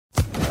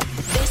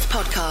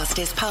podcast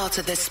is part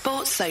of the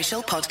Sports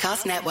Social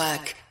Podcast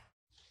Network.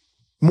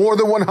 More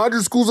than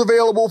 100 schools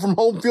available from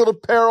Home Field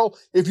Apparel.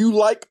 If you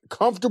like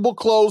comfortable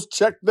clothes,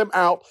 check them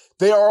out.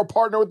 They are a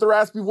partner with the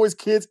Raspy Voice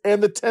Kids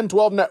and the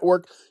 1012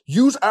 Network.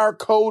 Use our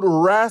code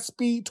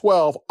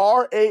RASPY12,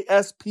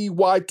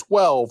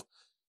 RASPY12,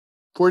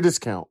 for a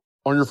discount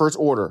on your first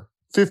order.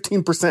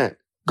 15%.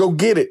 Go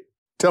get it.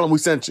 Tell them we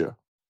sent you.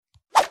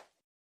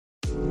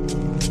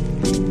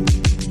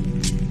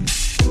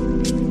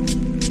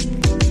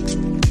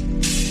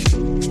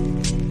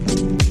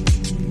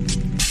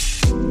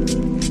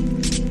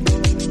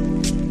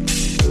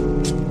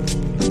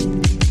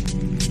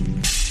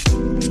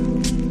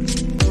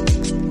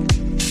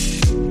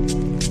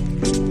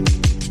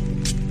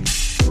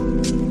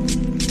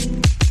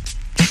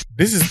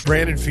 This is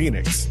Brandon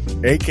Phoenix,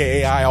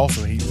 a.k.a. I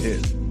Also Hate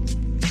Him.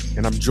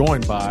 And I'm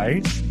joined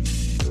by...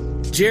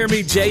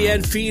 Jeremy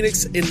J.N.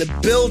 Phoenix in the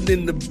building,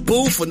 in the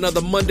booth,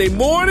 another Monday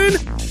morning.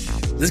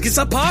 Let's get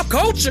some pop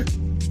culture.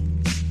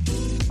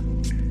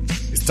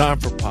 It's time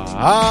for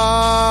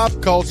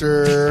pop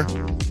culture.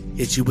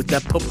 Hit you with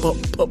that pop.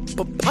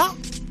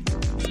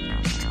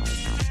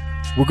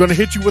 We're going to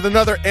hit you with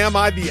another Am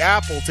I the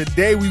Apple?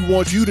 Today we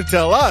want you to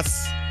tell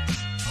us,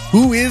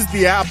 who is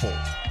the apple?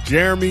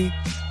 Jeremy,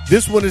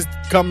 this one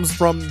comes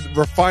from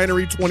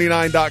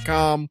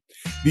refinery29.com,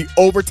 the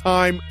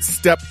overtime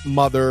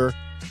stepmother.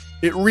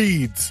 It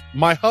reads,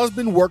 my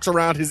husband works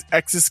around his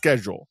ex's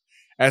schedule,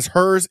 as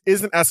hers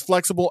isn't as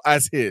flexible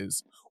as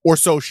his, or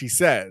so she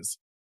says.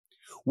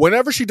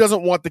 Whenever she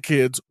doesn't want the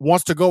kids,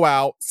 wants to go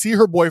out, see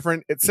her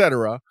boyfriend,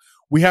 etc.,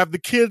 we have the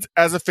kids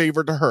as a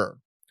favor to her.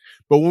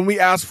 But when we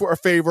ask for a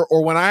favor,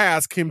 or when I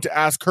ask him to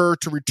ask her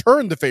to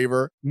return the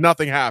favor,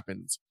 nothing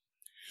happens.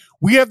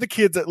 We have the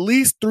kids at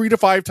least 3 to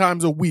 5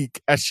 times a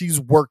week as she's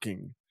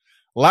working.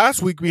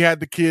 Last week, we had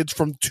the kids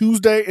from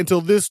Tuesday until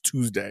this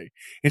Tuesday,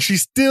 and she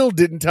still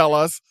didn't tell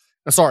us,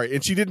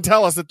 and she didn't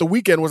tell us that the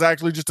weekend was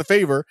actually just a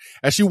favor,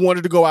 as she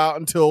wanted to go out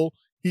until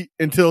he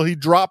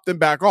dropped them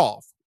back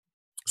off.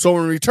 So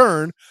in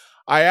return,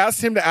 I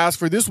asked him to ask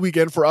for this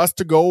weekend for us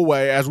to go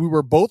away as we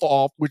were both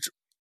off,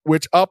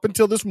 which up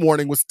until this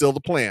morning was still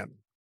the plan.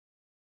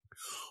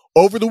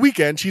 Over the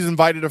weekend, she's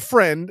invited a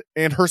friend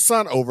and her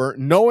son over,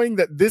 knowing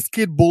that this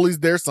kid bullies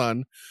their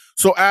son.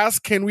 So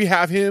asked, can we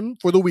have him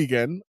for the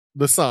weekend?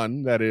 The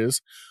son, that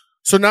is.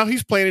 So now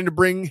he's planning to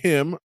bring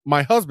him,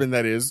 my husband,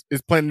 that is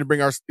planning to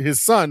bring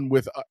his son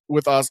with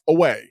us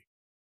away.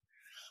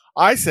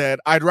 I said,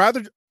 I'd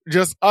rather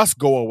just us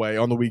go away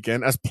on the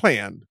weekend as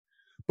planned.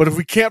 But if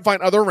we can't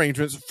find other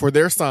arrangements for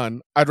their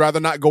son, I'd rather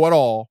not go at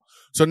all.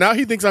 So now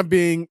he thinks I'm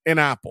being an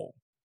apple.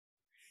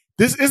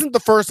 This isn't the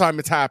first time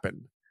it's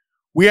happened.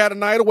 We had a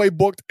night away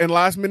booked, and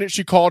last minute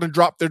she called and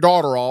dropped their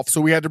daughter off, so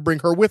we had to bring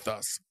her with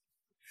us.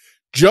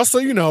 Just so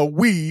you know,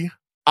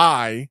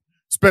 I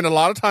spend a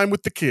lot of time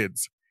with the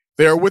kids.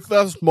 They are with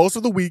us most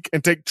of the week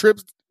and take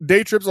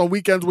day trips on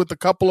weekends with a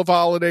couple of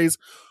holidays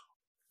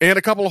on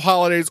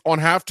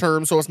half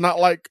term, so it's not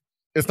like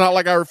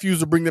I refuse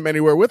to bring them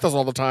anywhere with us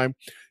all the time,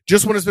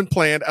 just when it's been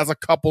planned as a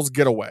couple's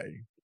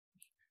getaway.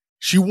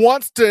 She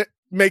wants to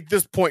make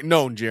this point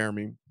known,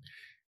 Jeremy.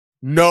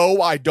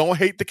 No, I don't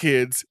hate the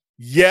kids.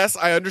 Yes,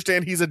 I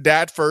understand he's a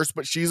dad first,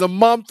 but she's a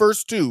mom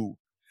first too.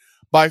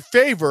 By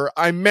favor,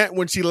 I meant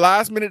when she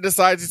last minute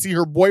decides to see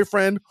her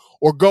boyfriend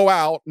or go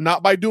out,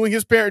 not by doing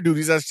his parent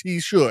duties as he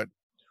should.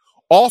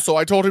 Also,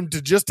 I told him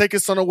to just take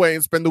his son away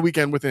and spend the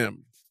weekend with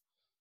him.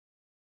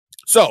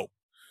 So,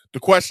 the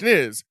question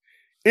is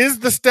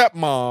the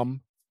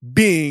stepmom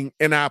being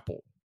an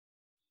apple?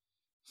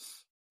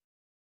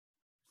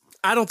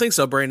 I don't think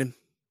so, Brandon.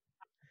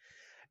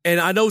 And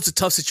I know it's a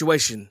tough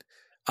situation.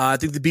 I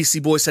think the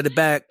BC Boys said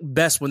it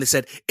best when they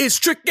said, it's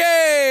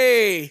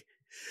tricky.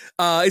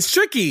 It's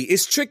tricky.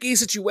 It's a tricky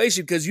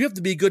situation because you have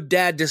to be a good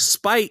dad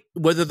despite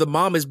whether the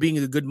mom is being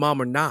a good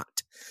mom or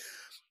not.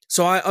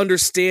 So I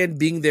understand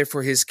being there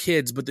for his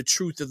kids, but the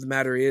truth of the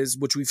matter is,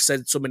 which we've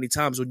said so many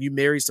times, when you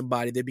marry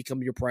somebody, they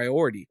become your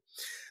priority.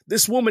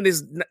 This woman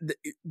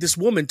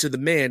to the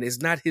man is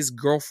not his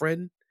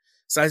girlfriend.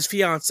 It's not his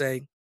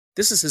fiance.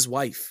 This is his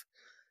wife.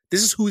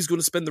 This is who he's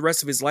going to spend the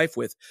rest of his life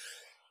with.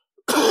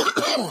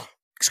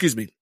 Excuse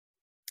me.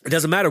 It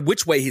doesn't matter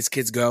which way his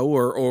kids go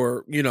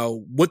or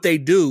what they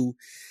do.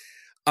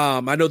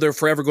 I know they're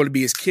forever going to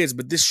be his kids,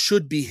 but this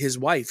should be his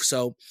wife.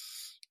 So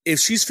if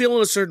she's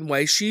feeling a certain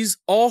way, she's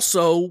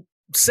also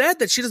said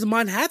that she doesn't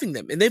mind having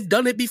them, and they've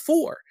done it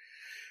before.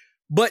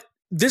 But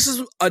this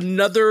is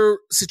another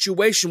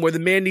situation where the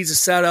man needs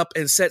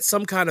to set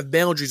some kind of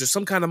boundaries or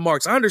some kind of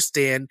marks. I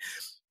understand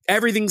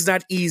everything's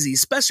not easy,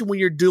 especially when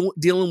you're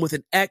dealing with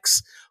an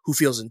ex who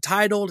feels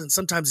entitled, and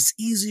sometimes it's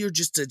easier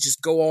just to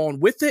go on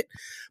with it.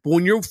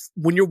 But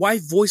when your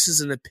wife voices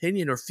an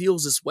opinion or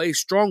feels this way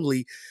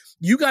strongly,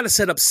 you got to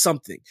set up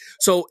something.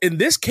 So in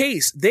this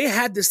case, they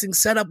had this thing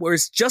set up where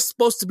it's just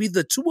supposed to be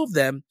the two of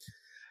them.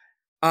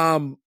 I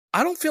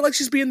don't feel like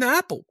she's being the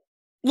apple.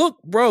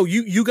 Look, bro,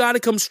 you got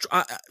to come.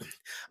 I'm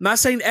not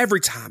saying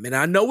every time, and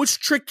I know it's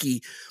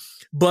tricky,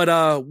 but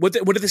what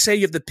did they say?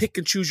 You have to pick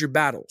and choose your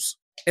battles.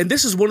 And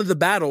this is one of the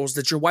battles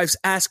that your wife's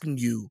asking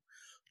you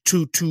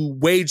to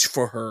wage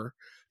for her,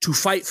 to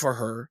fight for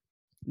her.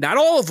 Not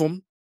all of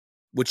them,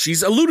 which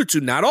she's alluded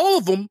to, not all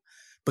of them,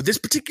 but this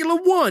particular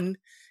one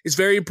is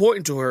very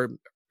important to her.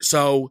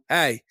 So,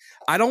 hey,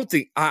 I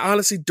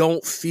honestly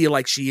don't feel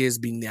like she is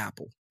being the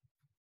apple.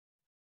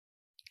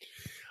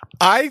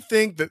 I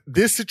think that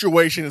this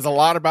situation is a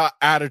lot about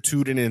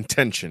attitude and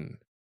intention.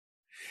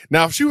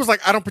 Now, if she was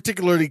like, I don't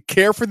particularly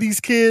care for these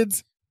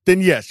kids,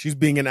 then yes, she's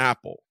being an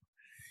apple.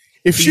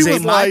 If These she was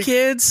ain't my like,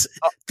 kids,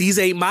 these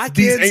ain't my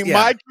these kids, ain't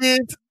my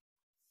kids,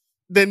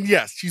 then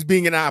yes, she's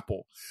being an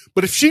apple.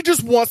 But if she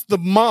just wants the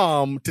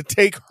mom to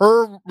take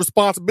her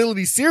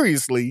responsibility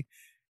seriously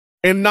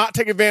and not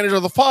take advantage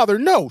of the father,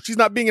 no, she's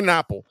not being an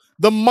apple.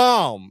 The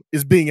mom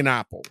is being an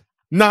apple,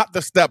 not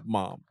the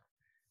stepmom.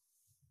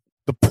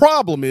 The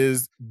problem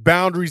is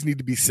boundaries need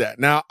to be set.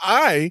 Now,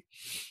 I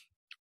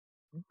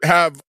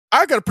got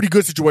a pretty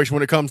good situation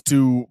when it comes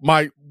to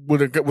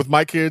with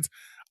my kids.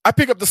 I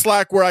pick up the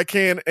slack where I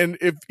can, and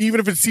even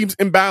if it seems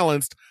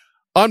unbalanced,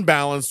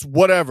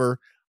 whatever,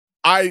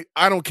 I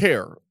don't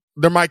care.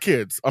 They're my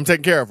kids. I'm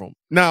taking care of them.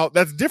 Now,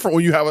 that's different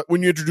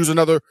when you introduce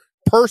another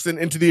person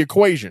into the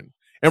equation.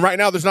 And right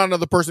now, there's not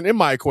another person in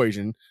my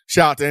equation.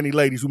 Shout out to any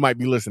ladies who might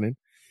be listening.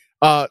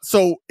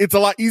 So it's a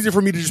lot easier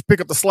for me to just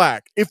pick up the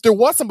slack. If there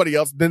was somebody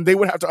else, then they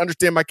would have to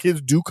understand my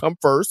kids do come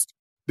first.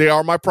 They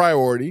are my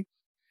priority.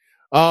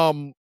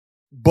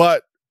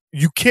 But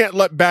you can't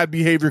let bad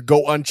behavior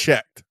go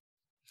unchecked.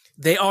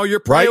 They are your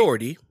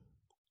priority. Right?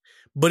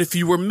 But if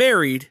you were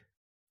married,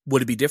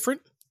 would it be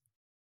different?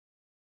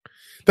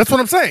 That's what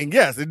I'm saying.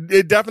 Yes,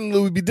 it definitely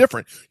would be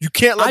different. You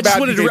can't let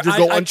bad behavior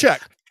go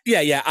unchecked.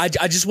 Yeah.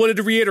 I just wanted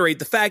to reiterate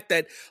the fact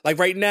that, like,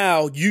 right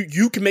now,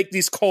 you can make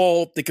these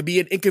calls. They could be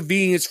an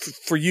inconvenience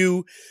for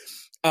you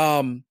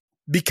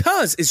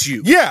because it's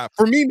you. Yeah,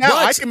 for me now,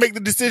 I can make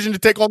the decision to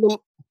take on the...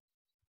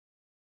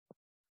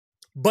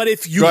 But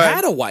if you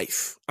had a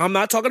wife, I'm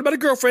not talking about a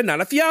girlfriend, not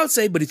a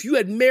fiance, but if you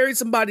had married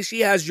somebody, she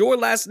has your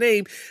last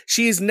name,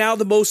 she is now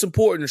the most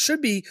important, or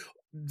should be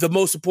the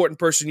most important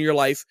person in your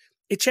life,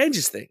 it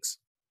changes things.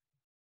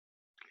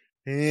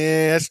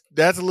 Yeah,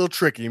 that's a little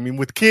tricky. I mean,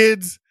 with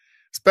kids,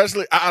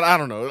 especially, I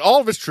don't know. All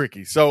of it's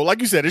tricky. So,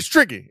 like you said, it's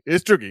tricky.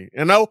 It's tricky.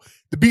 You know,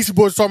 the Beastie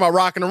Boys are talking about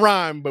rocking a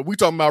rhyme, but we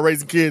talking about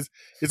raising kids.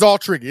 It's all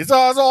tricky. It's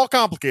all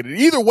complicated.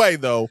 Either way,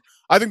 though,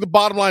 I think the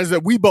bottom line is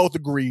that we both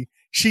agree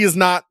she is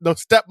not, the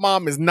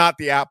stepmom is not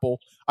the apple.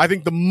 I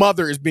think the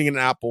mother is being an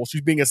apple.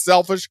 She's being a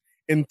selfish,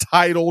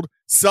 entitled,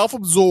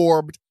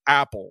 self-absorbed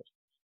apple.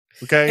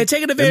 Okay? And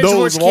taking advantage of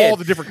what she can. All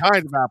the different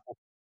kinds of apples.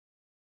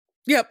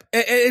 Yep.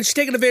 And she's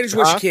taking advantage of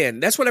what she can.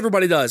 That's what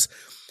everybody does.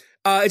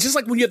 It's just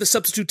like when you have the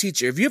substitute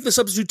teacher. If you have the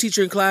substitute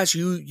teacher in class,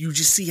 you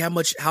just see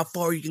how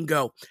far you can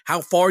go,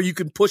 how far you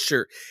can push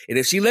her. And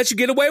if she lets you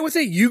get away with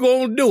it, you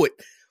gonna do it.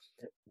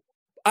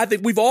 I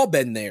think we've all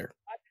been there.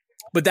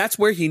 But that's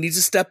where he needs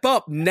to step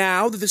up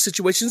now that the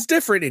situation's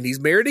different and he's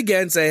married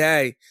again. Say,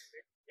 hey,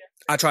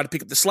 I try to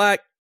pick up the slack,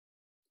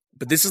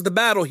 but this is the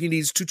battle he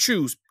needs to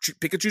choose.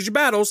 Pick and choose your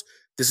battles.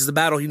 This is the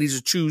battle he needs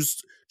to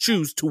choose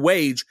to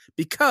wage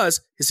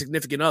because his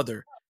significant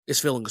other is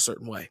feeling a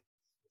certain way.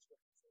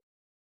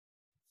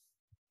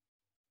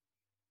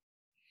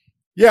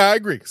 Yeah, I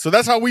agree. So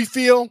that's how we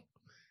feel.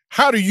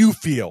 How do you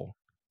feel?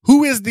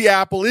 Who is the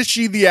apple? Is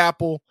she the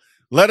apple?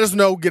 Let us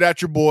know. Get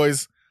at your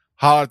boys.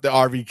 Holler at the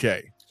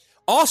RVK.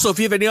 Also, if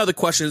you have any other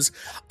questions,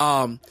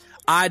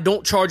 I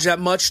don't charge that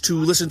much to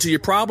listen to your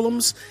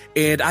problems,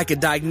 and I can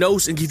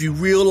diagnose and give you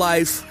real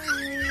life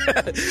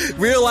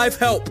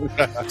help.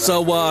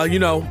 So,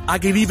 I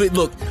can even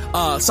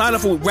sign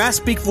up for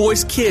Raspik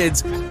Voice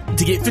Kids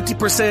to get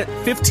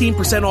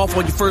 15% off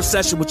on your first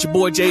session with your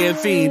boy JM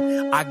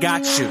Fiend. I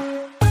got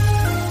you.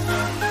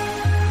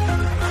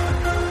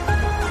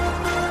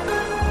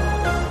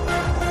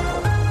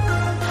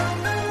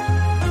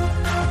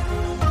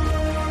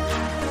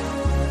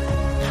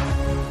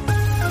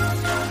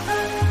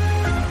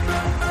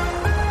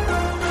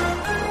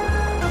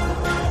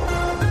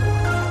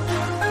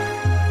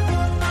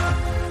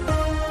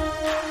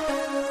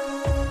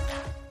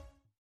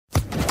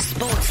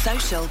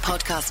 Social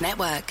Podcast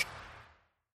Network.